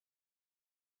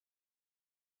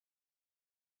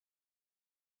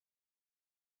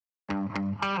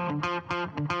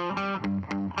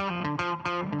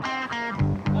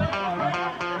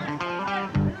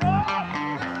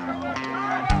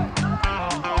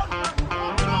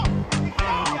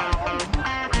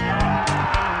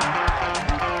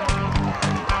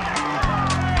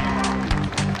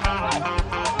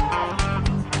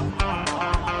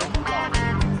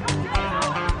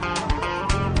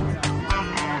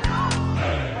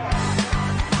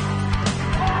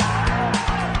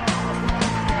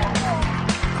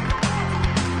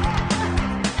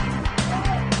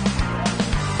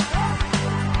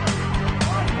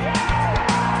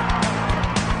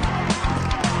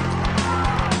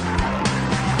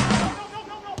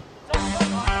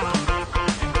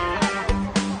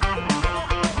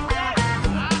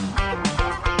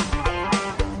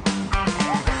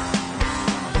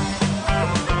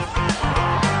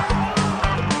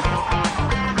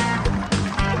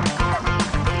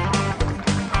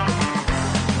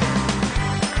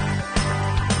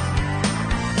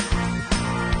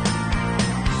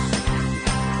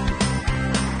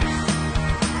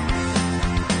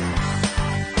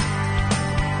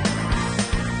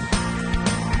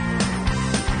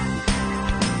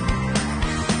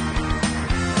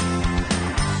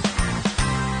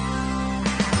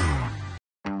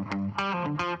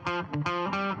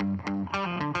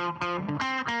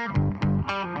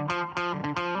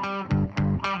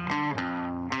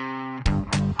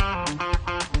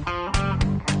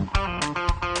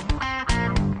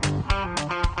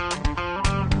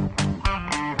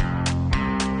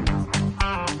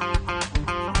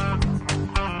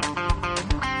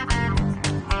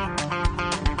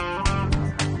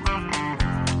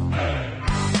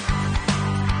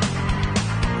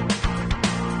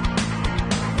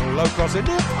Low cross in.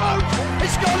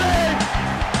 It's gone in!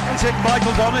 Is it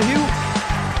Michael Donoghue?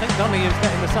 I think Donoghue's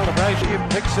getting the celebration. He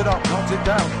picks it up, knocks it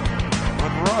down.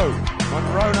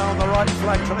 Monroe now on the right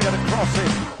flank, trying to get a cross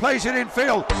in. Plays it in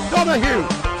field. Donoghue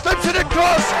slips it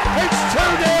across. It's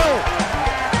 2-0.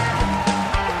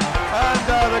 And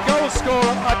the goal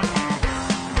scorer.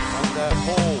 And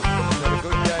Paul has had a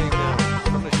good game now.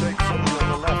 Trying to shape something on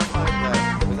the left flank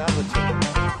there with Atherton.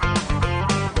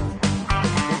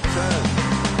 Good turn.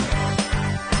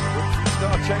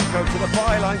 Starchenko to the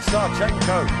byline.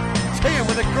 Starchenko. Tiam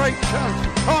with a great chance.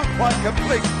 Can't quite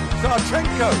complete.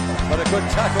 Starchenko. But a good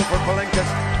tackle from Palinkas.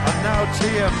 And now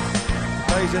Tiam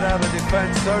plays it out of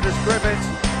defence. So does Gribbins.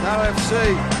 Now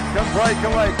FC can break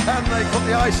away. Can they put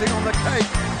the icing on the cake?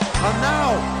 And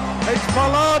now it's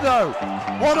Ballado.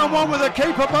 One-on-one with the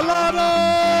keeper. Ballado!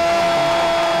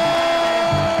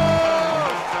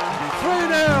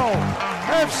 3-0.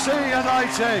 FC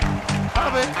United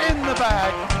have it in the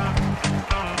bag.